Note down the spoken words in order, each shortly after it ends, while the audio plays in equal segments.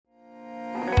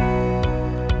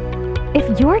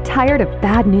If you're tired of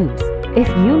bad news, if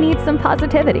you need some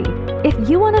positivity, if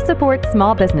you want to support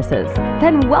small businesses,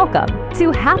 then welcome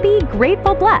to Happy,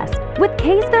 Grateful, Blessed with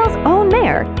Kaysville's own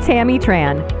mayor, Tammy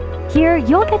Tran. Here,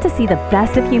 you'll get to see the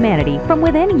best of humanity from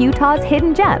within Utah's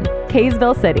hidden gem,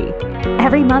 Kaysville City.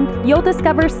 Every month, you'll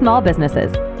discover small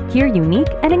businesses, hear unique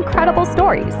and incredible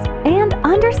stories, and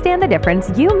understand the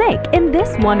difference you make in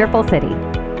this wonderful city.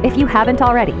 If you haven't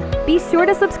already, be sure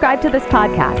to subscribe to this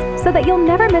podcast so that you'll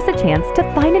never miss a chance to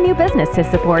find a new business to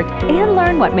support and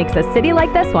learn what makes a city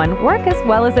like this one work as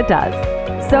well as it does.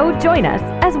 So join us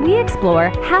as we explore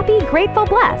Happy, Grateful,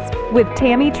 Blessed with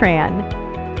Tammy Tran.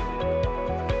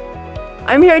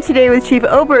 I'm here today with Chief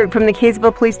Oberg from the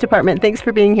Kaysville Police Department. Thanks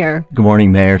for being here. Good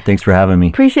morning, Mayor. Thanks for having me.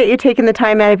 Appreciate you taking the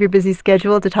time out of your busy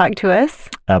schedule to talk to us.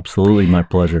 Absolutely, my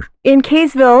pleasure. In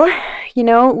Kaysville, you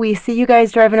know, we see you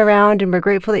guys driving around and we're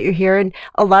grateful that you're here. And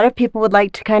a lot of people would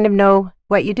like to kind of know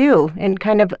what you do and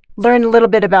kind of learn a little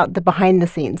bit about the behind the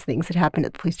scenes things that happen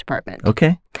at the police department.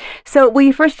 Okay. So will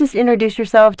you first just introduce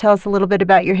yourself, tell us a little bit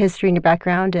about your history and your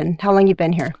background and how long you've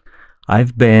been here?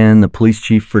 I've been the police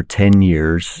chief for 10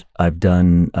 years. I've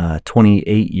done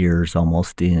 28 years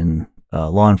almost in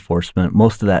law enforcement,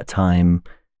 most of that time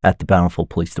at the Bountiful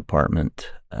Police Department.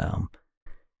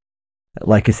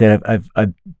 Like I said,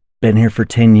 I've been here for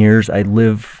 10 years. I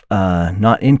live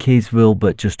not in Kaysville,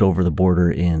 but just over the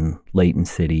border in Layton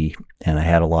City, and I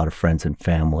had a lot of friends and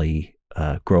family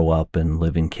grow up and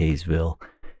live in Kaysville.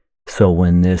 So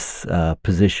when this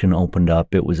position opened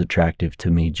up, it was attractive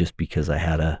to me just because I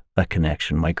had a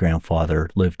connection. My grandfather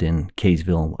lived in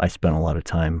Kaysville. I spent a lot of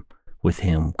time with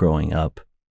him growing up.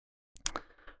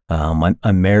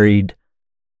 I'm married.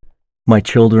 My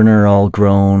children are all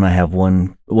grown. I have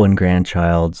one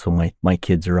grandchild, so my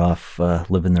kids are off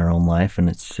living their own life, and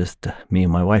it's just me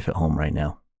and my wife at home right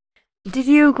now. Did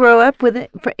you grow up with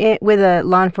a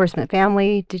law enforcement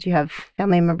family? Did you have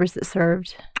family members that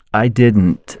served? I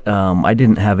didn't. I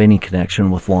didn't have any connection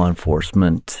with law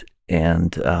enforcement,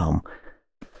 and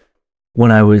when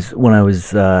I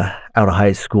was out of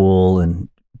high school and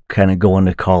kind of going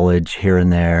to college here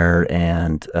and there,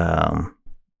 and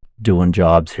doing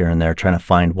jobs here and there, trying to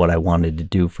find what I wanted to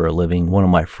do for a living, one of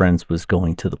my friends was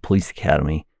going to the police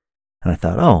academy, and I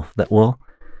thought,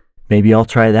 maybe I'll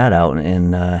try that out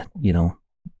and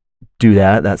do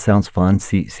that. That sounds fun.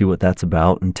 See what that's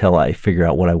about until I figure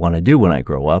out what I want to do when I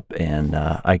grow up. And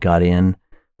I got in,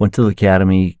 went to the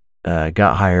academy,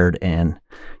 got hired, and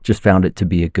just found it to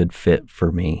be a good fit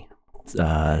for me.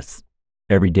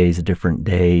 Every day is a different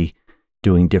day,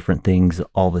 doing different things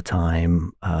all the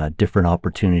time, different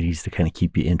opportunities to kind of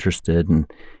keep you interested and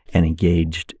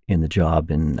engaged in the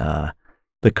job, and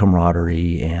the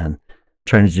camaraderie and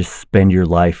trying to just spend your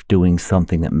life doing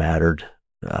something that mattered.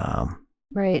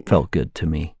 Right. Felt good to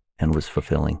me and was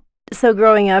fulfilling. So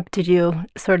growing up,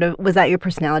 was that your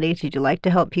personality? Did you like to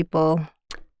help people?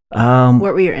 What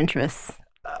were your interests?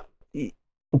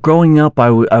 Growing up,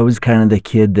 I was kind of the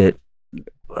kid that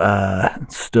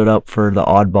stood up for the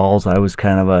oddballs.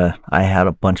 I had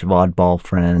a bunch of oddball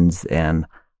friends, and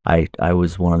I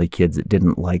was one of the kids that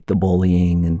didn't like the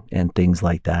bullying and things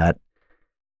like that.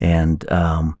 And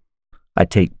I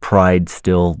take pride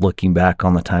still looking back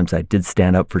on the times I did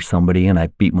stand up for somebody, and I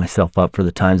beat myself up for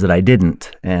the times that I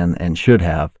didn't and should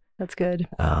have. That's good.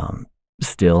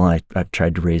 Still, I've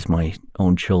tried to raise my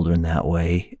own children that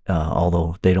way,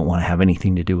 although they don't want to have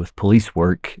anything to do with police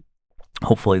work.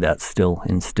 Hopefully that's still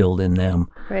instilled in them.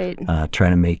 Right.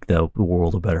 Trying to make the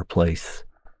world a better place.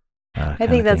 I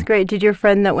think that's great. Did your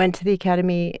friend that went to the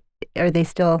academy, are they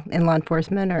still in law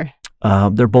enforcement or?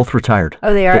 They're both retired.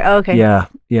 Oh, they are? Okay. Yeah.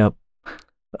 Yep.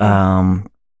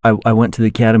 I went to the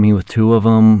academy with two of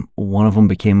them. One of them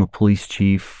became a police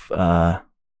chief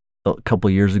a couple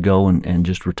of years ago and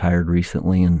just retired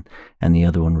recently, and the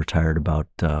other one retired about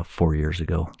 4 years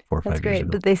ago, 4 or 5 years ago. That's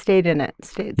great, but they stayed in it,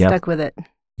 stuck with it.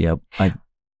 Yep.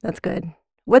 That's good.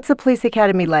 What's the police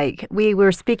academy like? We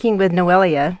were speaking with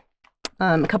Noelia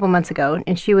a couple months ago,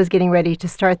 and she was getting ready to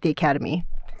start the academy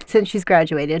since she's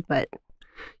graduated, but...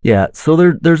 Yeah, so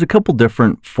there's a couple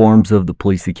different forms of the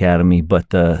police academy,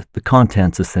 but the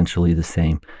content's essentially the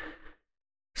same.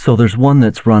 So there's one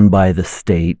that's run by the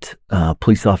state,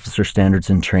 Police Officer Standards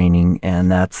and Training,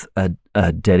 and that's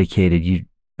a dedicated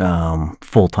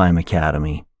full-time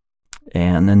academy.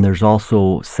 And then there's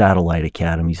also satellite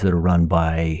academies that are run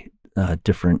by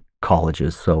different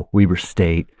colleges. So Weber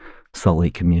State, Salt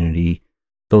Lake Community,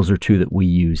 those are two that we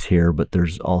use here, but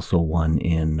there's also one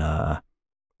in, I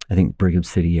think, Brigham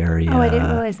City area. Oh, I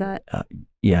didn't realize that.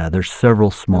 Yeah, there's several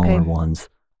smaller ones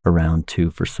around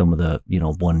too for some of the,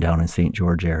 one down in St.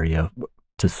 George area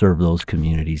to serve those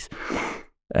communities.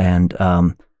 And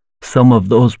some of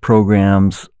those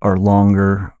programs are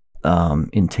longer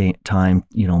in time,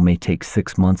 may take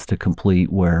 6 months to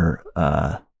complete, where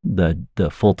the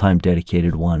full-time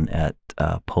dedicated one at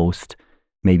Post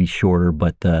may be shorter,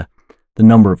 but the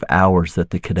number of hours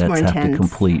that the cadets have to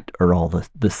complete are all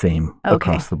the same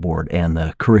across the board, and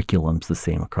the curriculum's the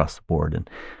same across the board.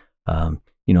 And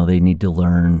they need to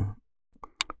learn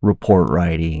report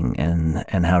writing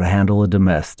and how to handle a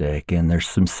domestic, and there's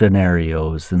some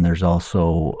scenarios, and there's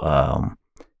also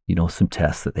some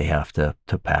tests that they have to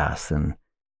pass, and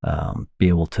be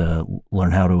able to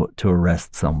learn how to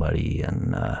arrest somebody,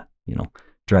 and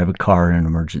drive a car in an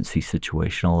emergency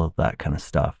situation, all of that kind of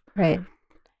stuff. Right.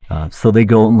 So they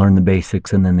go and learn the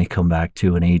basics, and then they come back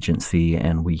to an agency,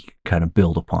 and we kind of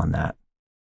build upon that.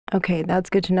 Okay, that's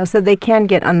good to know. So they can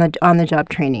get on the job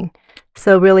training.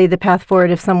 So really the path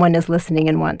forward, if someone is listening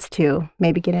and wants to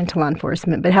maybe get into law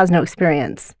enforcement but has no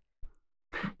experience.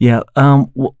 Yeah.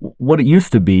 What it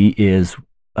used to be is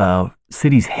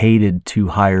cities hated to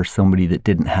hire somebody that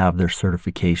didn't have their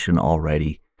certification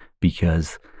already,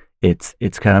 because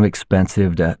it's kind of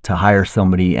expensive to hire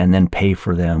somebody and then pay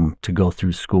for them to go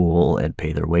through school and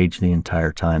pay their wage the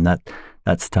entire time.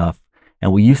 That's tough.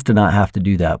 And we used to not have to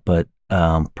do that, but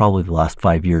probably the last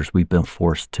 5 years we've been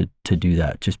forced to do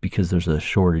that, just because there's a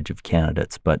shortage of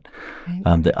candidates. But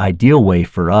the ideal way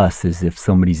for us is, if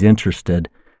somebody's interested,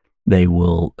 they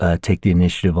will take the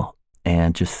initiative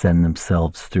and just send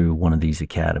themselves through one of these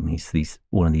academies,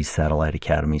 one of these satellite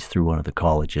academies, through one of the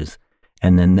colleges,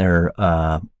 and then they're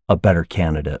a better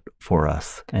candidate for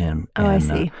us. And I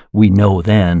see. We know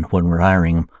then, when we're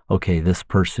hiring them, okay, this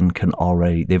person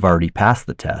they've already passed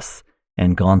the tests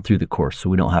and gone through the course, so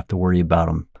we don't have to worry about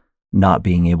them not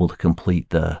being able to complete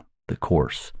the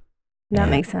course. That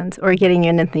makes sense. Or getting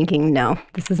in and thinking, no,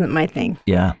 this isn't my thing.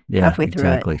 Yeah, halfway through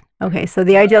exactly. It. Okay, so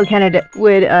the ideal candidate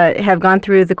would have gone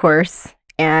through the course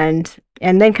and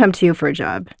then come to you for a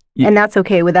job. Yeah. And that's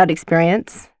okay without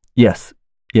experience? Yes.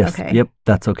 Okay. Yep,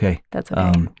 that's okay. That's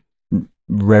okay.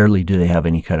 Rarely do they have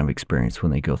any kind of experience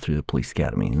when they go through the police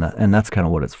academy, and that's kind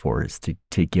of what it's for, is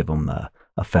to give them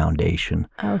a foundation.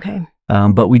 Okay.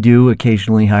 But we do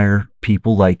occasionally hire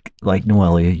people like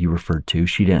Noelia you referred to.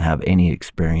 She didn't have any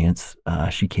experience.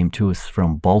 She came to us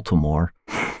from Baltimore,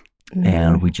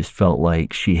 and we just felt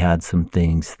like she had some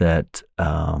things that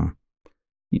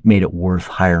made it worth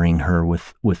hiring her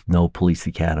with no police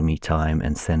academy time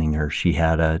and sending her. She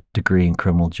had a degree in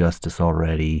criminal justice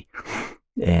already,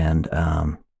 and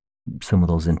some of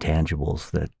those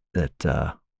intangibles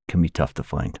that can be tough to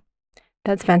find.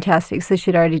 That's fantastic. So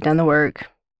she'd already done the work,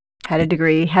 had a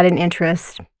degree, had an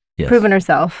interest, yes. Proven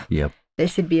herself. Yep.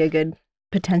 This should be a good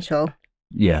potential.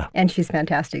 Yeah. And she's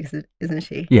fantastic, isn't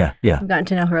she? Yeah. I've gotten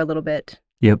to know her a little bit.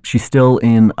 Yep. She's still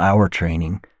in our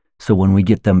training. So when we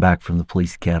get them back from the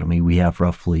police academy, we have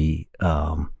roughly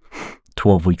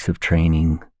 12 weeks of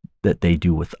training that they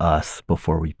do with us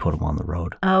before we put them on the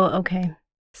road. Oh, okay.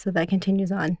 So that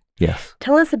continues on. Yes.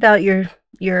 Tell us about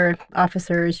your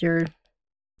officers, your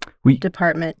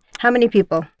department. How many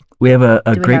people? We have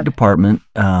a great department.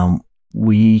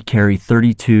 We carry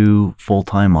 32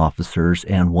 full-time officers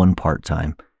and one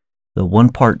part-time. The one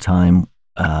part-time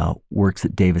works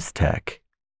at Davis Tech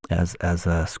as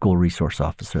a school resource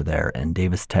officer there, and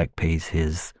Davis Tech pays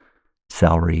his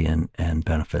salary and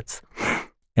benefits.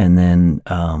 And then,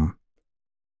 a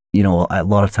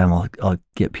lot of time I'll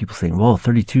get people saying, well,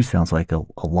 32 sounds like a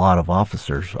lot of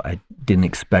officers. I didn't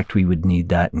expect we would need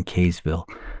that in Kaysville.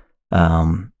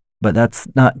 But that's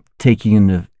not taking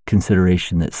into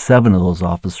consideration that 7 of those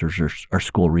officers are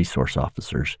school resource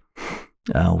officers.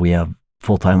 We have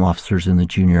full-time officers in the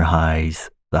junior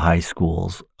highs, the high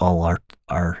schools, all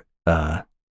our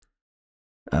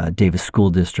Davis School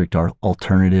District, our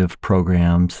alternative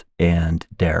programs, and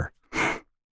DARE.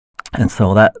 And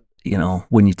so that,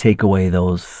 when you take away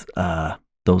those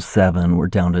 7, we're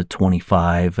down to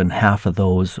 25, and half of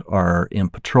those are in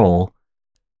patrol.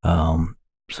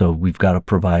 So we've got to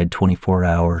provide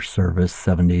 24-hour service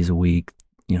 7 days a week,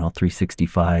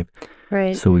 365.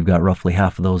 Right. So we've got roughly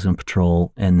half of those in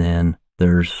patrol, and then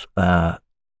there's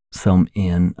some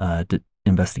in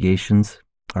investigations,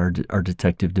 our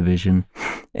detective division,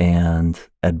 and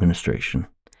administration.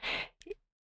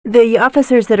 The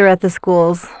officers that are at the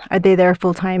schools, are they there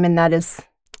full time, and that is,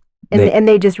 and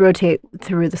they just rotate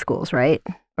through the schools, right?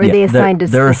 Or are they assigned to specific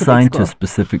schools? They're assigned to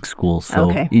specific schools. So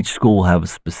okay. Each school will have a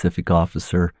specific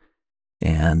officer,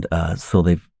 and so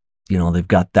they've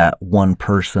got that one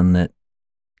person that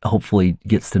hopefully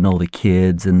gets to know the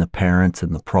kids and the parents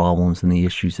and the problems and the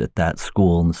issues at that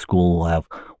school, and the school will have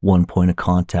one point of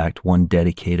contact, one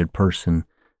dedicated person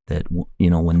that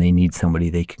when they need somebody,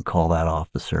 they can call that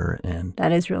officer. And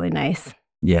That is really nice.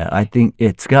 yeah, I think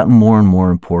it's gotten more and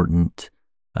more important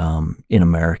in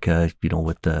America,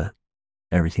 with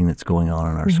everything that's going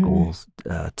on in our schools,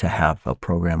 to have a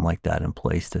program like that in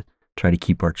place to try to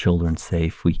keep our children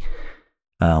safe.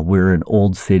 We're an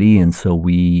old city, and so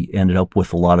we ended up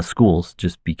with a lot of schools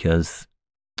just because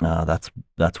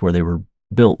that's where they were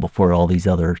built before all these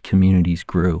other communities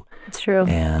grew. It's true.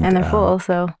 And they're full,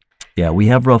 so. Yeah, we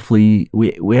have roughly,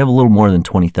 we have a little more than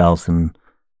 20,000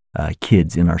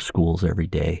 kids in our schools every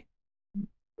day.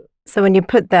 So when you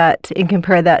put that and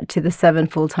compare that to the 7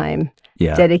 full-time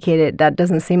dedicated, that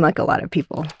doesn't seem like a lot of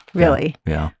people, really.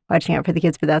 Yeah. Watching out for the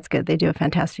kids, but that's good. They do a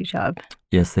fantastic job.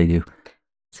 Yes, they do.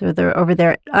 So they're over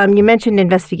there. You mentioned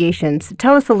investigations.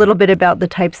 Tell us a little bit about the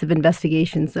types of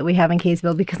investigations that we have in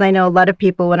Kaysville, because I know a lot of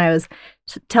people, when I was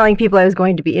telling people I was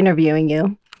going to be interviewing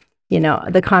you,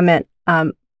 the comment,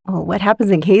 well, what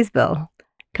happens in Kaysville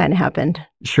kind of happened.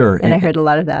 Sure. And I heard a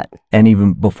lot of that. And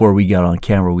even before we got on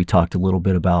camera, we talked a little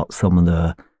bit about some of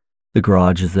the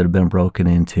garages that have been broken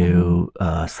into,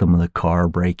 some of the car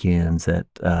break-ins that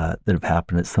have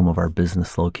happened at some of our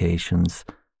business locations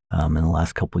in the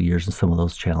last couple of years, and some of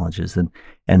those challenges.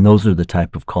 And those are the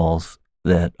type of calls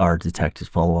that our detectives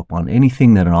follow up on.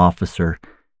 Anything that an officer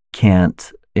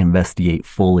can't investigate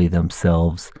fully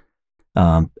themselves,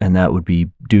 and that would be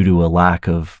due to a lack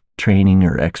of training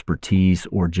or expertise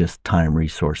or just time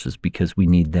resources, because we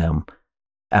need them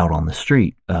out on the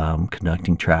street,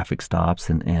 conducting traffic stops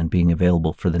and being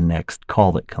available for the next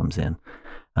call that comes in.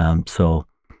 So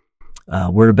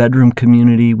we're a bedroom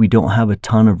community. We don't have a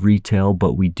ton of retail,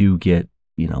 but we do get,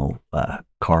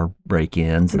 car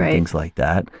break-ins and things like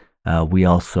that. We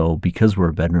also, because we're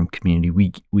a bedroom community,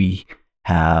 we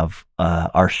have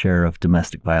our share of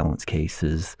domestic violence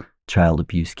cases, child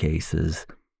abuse cases.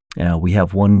 We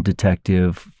have one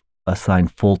detective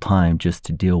assigned full-time just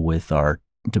to deal with our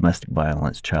domestic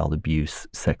violence, child abuse,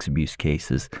 sex abuse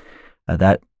cases.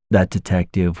 That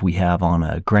detective we have on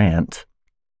a grant,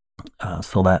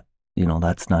 so that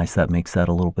that's nice. That makes that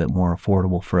a little bit more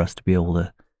affordable for us to be able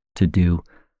to do,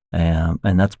 and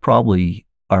that's probably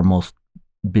our most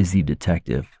busy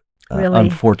detective. Really?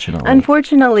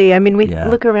 Unfortunately, I mean, we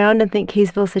look around and think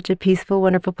Kaysville is such a peaceful,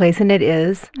 wonderful place, and it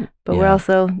is. But we're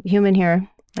also human here,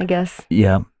 I guess.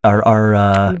 Yeah,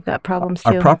 we've got problems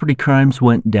too. Our property crimes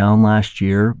went down last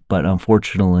year, but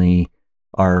unfortunately,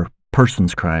 our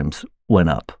persons crimes went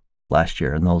up last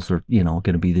year, and those are going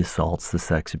to be the assaults, the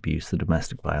sex abuse, the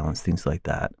domestic violence, things like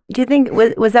that. Do you think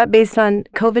was that based on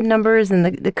COVID numbers and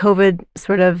the COVID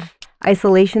sort of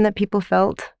isolation that people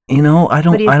felt? I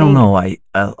don't know.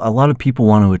 A lot of people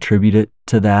want to attribute it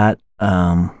to that,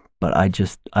 but I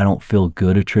don't feel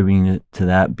good attributing it to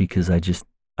that, because I just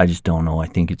don't know. I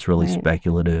think it's really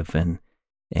speculative, and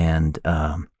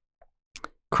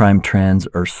crime trends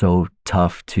are so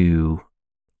tough to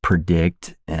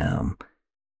predict.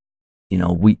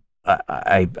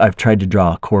 I've tried to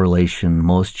draw a correlation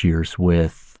most years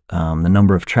with the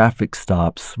number of traffic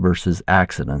stops versus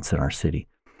accidents in our city.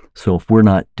 So if we're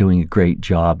not doing a great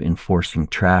job enforcing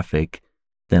traffic,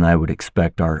 then I would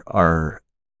expect our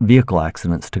vehicle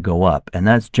accidents to go up. And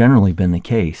that's generally been the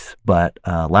case. But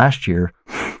last year,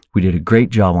 we did a great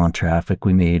job on traffic.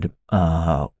 We made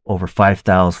over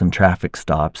 5,000 traffic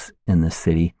stops in this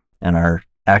city, and our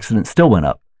accidents still went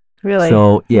up. Really?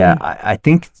 So, yeah, I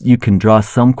think you can draw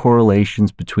some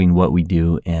correlations between what we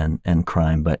do and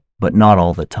crime, but not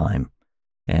all the time.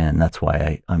 And that's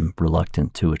why I'm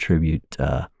reluctant to attribute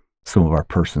some of our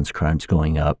persons crimes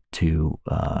going up to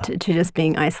just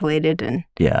being isolated and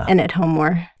at home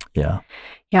more. Yeah.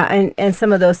 Yeah, and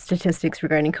some of those statistics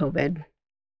regarding COVID,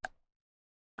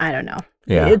 I don't know.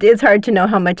 Yeah. It's hard to know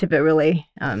how much of it really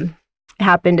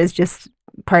happened as just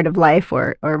part of life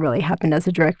or really happened as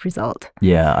a direct result.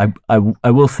 Yeah, I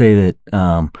will say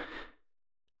that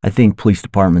I think police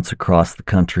departments across the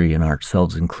country, and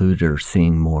ourselves included, are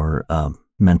seeing more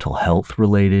mental health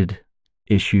related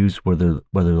issues, whether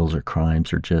those are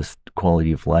crimes or just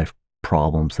quality of life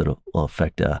problems that will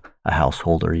affect a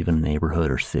household or even a neighborhood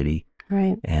or city.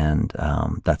 Right. And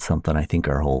that's something I think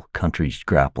our whole country's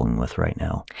grappling with right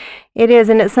now. It is,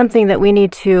 and it's something that we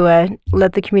need to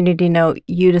let the community know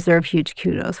you deserve huge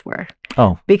kudos for.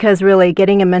 Oh. Because really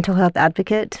getting a mental health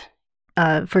advocate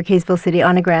for Kaysville City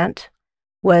on a grant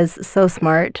was so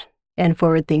smart and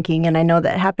forward-thinking, and I know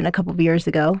that happened a couple of years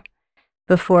ago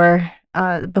before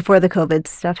the COVID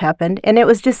stuff happened. And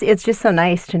it's just so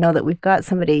nice to know that we've got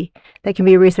somebody that can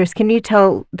be a resource. Can you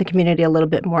tell the community a little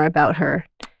bit more about her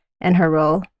and her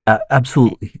role?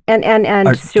 Absolutely.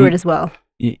 And Stuart as well.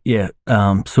 Yeah.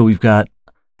 So we've got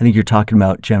I think you're talking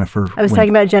about Jennifer. I was talking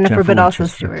about Jennifer, but also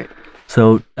Winchester. Stuart.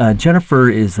 So Jennifer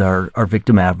is our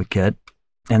victim advocate,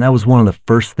 and that was one of the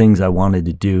first things I wanted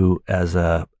to do as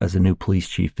a new police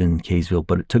chief in Kaysville.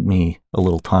 But it took me a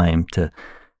little time to,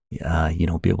 be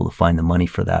able to find the money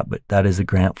for that. But that is a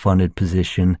grant-funded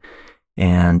position,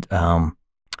 and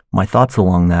my thoughts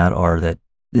along that are that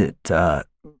the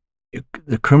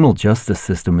criminal justice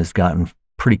system has gotten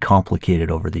pretty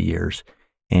complicated over the years,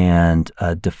 and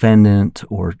a defendant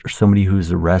or somebody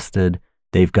who's arrested,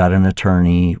 they've got an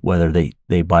attorney, whether they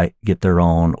get their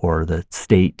own or the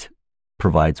state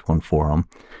provides one for them.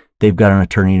 They've got an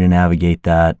attorney to navigate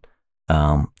that.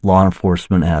 Law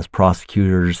enforcement has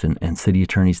prosecutors and city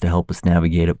attorneys to help us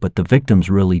navigate it, but the victims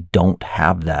really don't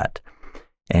have that.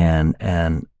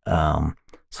 And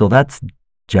so that's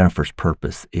Jennifer's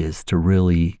purpose, is to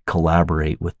really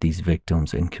collaborate with these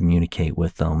victims and communicate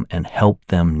with them and help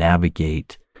them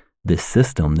navigate this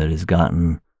system that has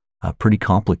gotten pretty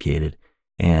complicated.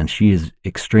 And she is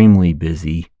extremely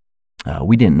busy.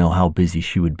 We didn't know how busy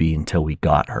she would be until we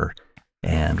got her,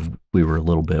 and we were a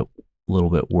little bit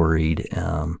worried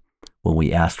when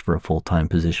we asked for a full-time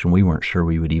position. We weren't sure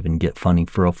we would even get funding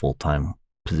for a full-time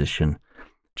position,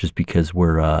 just because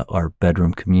we're our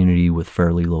bedroom community with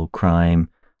fairly low crime.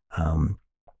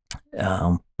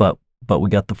 But we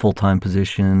got the full-time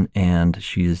position, and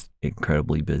she is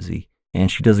incredibly busy, and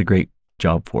she does a great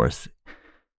job for us.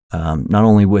 Not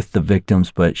only with the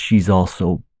victims, but she's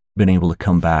also been able to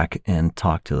come back and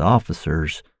talk to the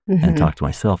officers and talk to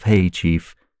myself. Hey,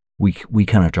 Chief, we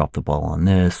kind of dropped the ball on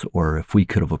this, or if we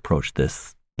could have approached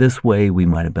this way, we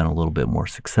might have been a little bit more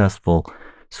successful.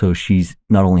 So she's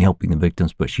not only helping the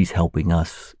victims, but she's helping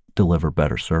us deliver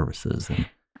better services. And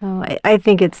I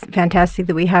think it's fantastic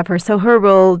that we have her. So her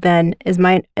role then, as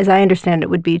I understand it,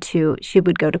 would be she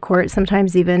would go to court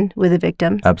sometimes, even with a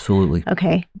victim. Absolutely.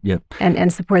 Okay. Yep.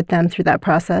 And support them through that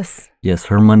process. Yes,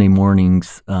 her Monday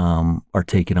mornings are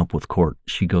taken up with court.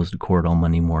 She goes to court on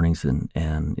Monday mornings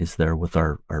and is there with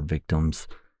our victims,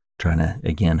 trying to,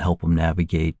 again, help them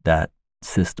navigate that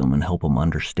system and help them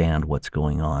understand what's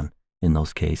going on in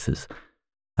those cases,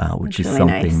 which is really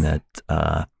something nice.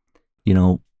 That,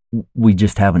 we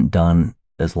just haven't done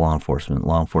as law enforcement.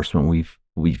 Law enforcement,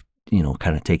 we've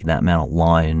kind of taken that mantle,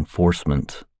 law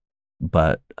enforcement,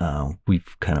 but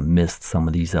we've kind of missed some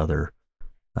of these other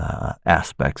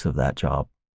aspects of that job.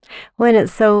 Well, and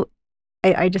it's so,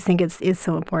 I just think it's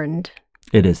so important.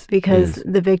 It is. Because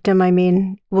the victim,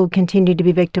 will continue to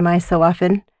be victimized so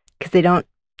often because they don't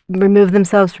remove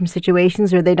themselves from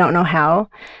situations, or they don't know how.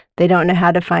 They don't know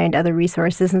how to find other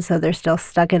resources, and so they're still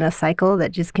stuck in a cycle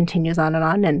that just continues on,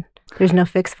 and there's no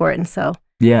fix for it. And so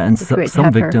yeah, and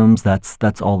some victims,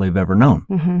 that's all they've ever known.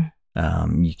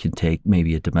 Mm-hmm. You can take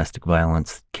maybe a domestic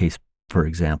violence case, for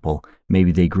example.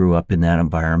 Maybe they grew up in that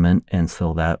environment, and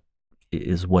so that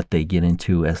is what they get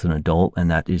into as an adult, and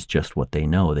that is just what they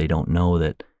know. They don't know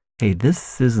that, hey,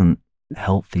 this isn't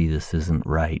healthy, this isn't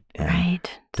right, and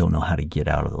don't know how to get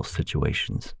out of those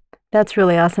situations. That's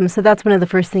really awesome. So that's one of the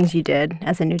first things you did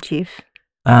as a new chief.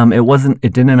 It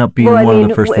didn't end up being one of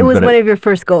the first things. It was one of your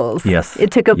first goals. Yes. It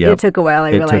took a while, I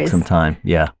realized. It took some time,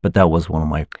 yeah, but that was one of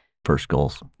my first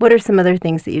goals. What are some other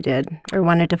things that you did or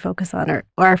wanted to focus on or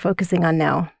are focusing on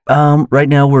now? Right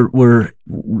now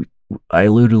I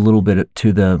alluded a little bit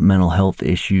to the mental health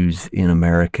issues in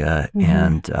America,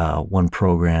 and one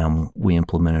program we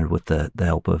implemented with the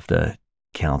help of the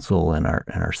council and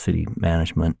our city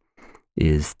management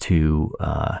is to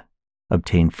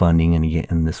obtain funding,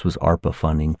 and this was ARPA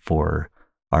funding for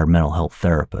our mental health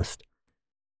therapist.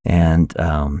 And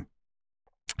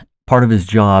part of his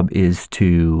job is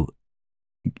to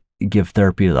give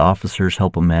therapy to the officers,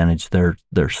 help them manage their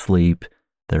sleep,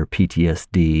 their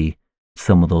PTSD,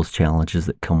 some of those challenges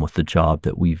that come with the job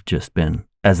that we've just been,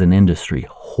 as an industry,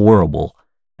 horrible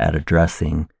at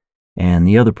addressing. And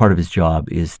the other part of his job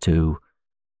is to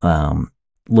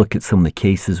look at some of the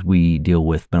cases we deal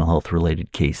with, mental health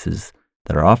related cases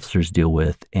that our officers deal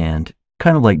with, and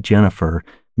kind of like Jennifer,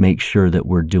 make sure that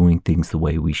we're doing things the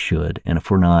way we should. And if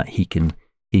we're not, he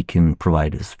can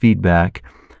provide us feedback,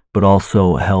 but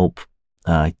also help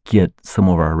get some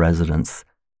of our residents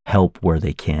help where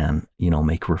they can,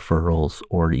 make referrals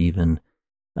or even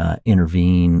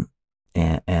intervene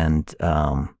and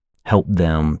help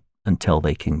them until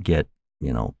they can get,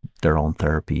 their own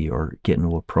therapy or get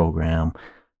into a program.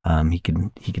 He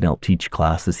can help teach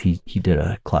classes. He did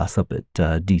a class up at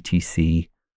DTC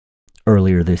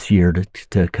earlier this year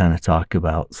to kind of talk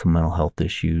about some mental health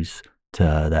issues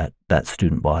to that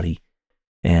student body.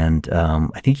 And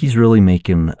I think he's really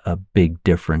making a big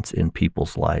difference in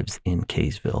people's lives in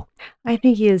Kaysville. I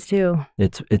think he is too.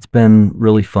 It's been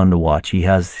really fun to watch. He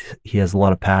has a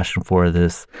lot of passion for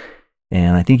this,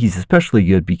 and I think he's especially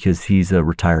good because he's a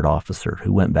retired officer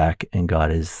who went back and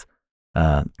got his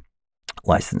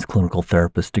licensed clinical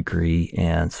therapist degree,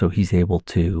 and so he's able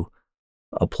to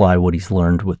apply what he's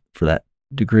learned for that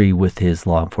degree with his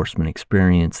law enforcement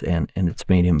experience, and it's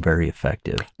made him very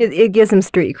effective. It gives him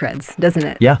street creds, doesn't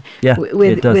it? Yeah,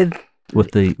 it does.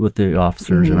 With the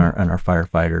officers and our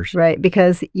firefighters. Right,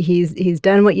 because he's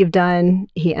done what you've done.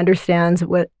 He understands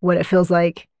what it feels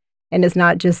like, and is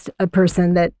not just a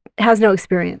person that has no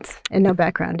experience and no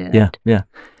background in it. Yeah.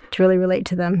 To really relate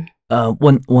to them.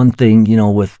 One thing,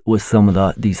 with some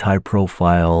of these high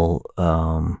profile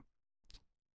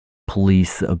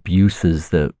police abuses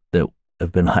that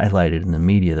have been highlighted in the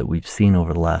media that we've seen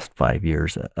over the last 5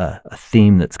 years, a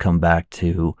theme that's come back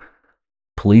to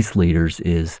police leaders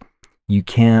is you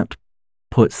can't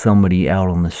put somebody out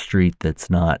on the street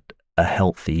that's not a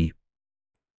healthy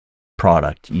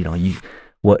product.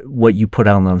 What you put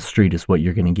out on the street is what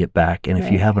you're going to get back. And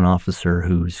if you have an officer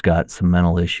who's got some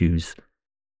mental issues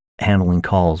handling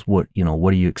calls, what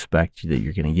do you expect that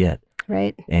you're going to get?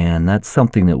 Right. And that's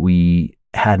something that we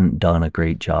hadn't done a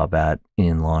great job at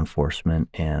in law enforcement,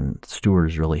 and Stuart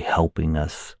is really helping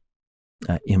us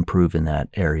improve in that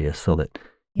area, so that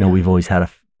we've always had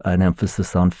an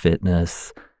emphasis on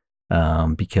fitness,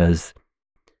 because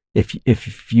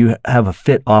if you have a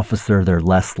fit officer, they're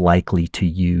less likely to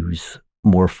use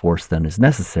more force than is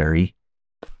necessary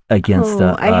against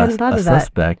a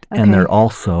suspect, and they're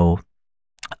also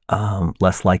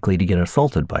less likely to get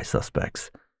assaulted by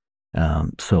suspects.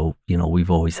 So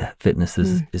we've always had fitness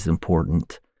is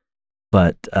important,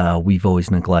 but we've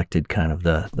always neglected kind of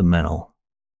the mental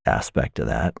aspect of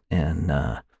that, and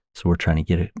so we're trying to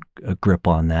get a grip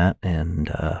on that,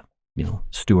 and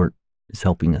Stuart is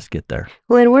helping us get there.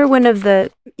 Well, and we're one of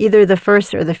either the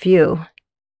first or the few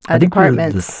I think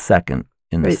departments. we're the second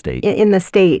in the state. In the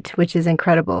state, which is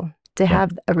incredible to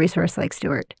have a resource like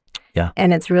Stuart. Yeah.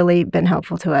 And it's really been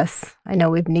helpful to us. I know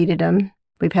we've needed him.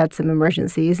 We've had some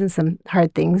emergencies and some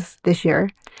hard things this year,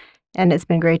 and it's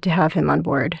been great to have him on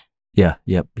board. Yeah,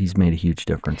 yep. He's made a huge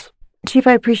difference. Chief,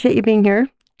 I appreciate you being here.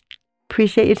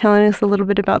 Appreciate you telling us a little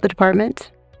bit about the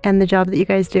department and the job that you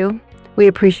guys do. We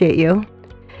appreciate you.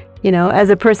 As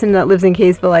a person that lives in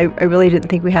Kaysville, I really didn't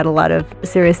think we had a lot of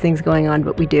serious things going on,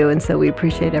 but we do, and so we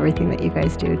appreciate everything that you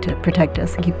guys do to protect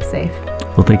us and keep us safe.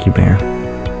 Well, thank you, Mayor.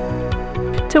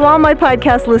 To all my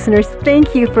podcast listeners,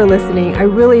 thank you for listening. I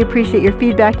really appreciate your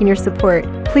feedback and your support.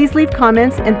 Please leave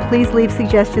comments and please leave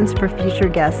suggestions for future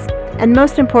guests. And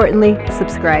most importantly,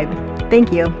 subscribe.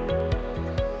 Thank you.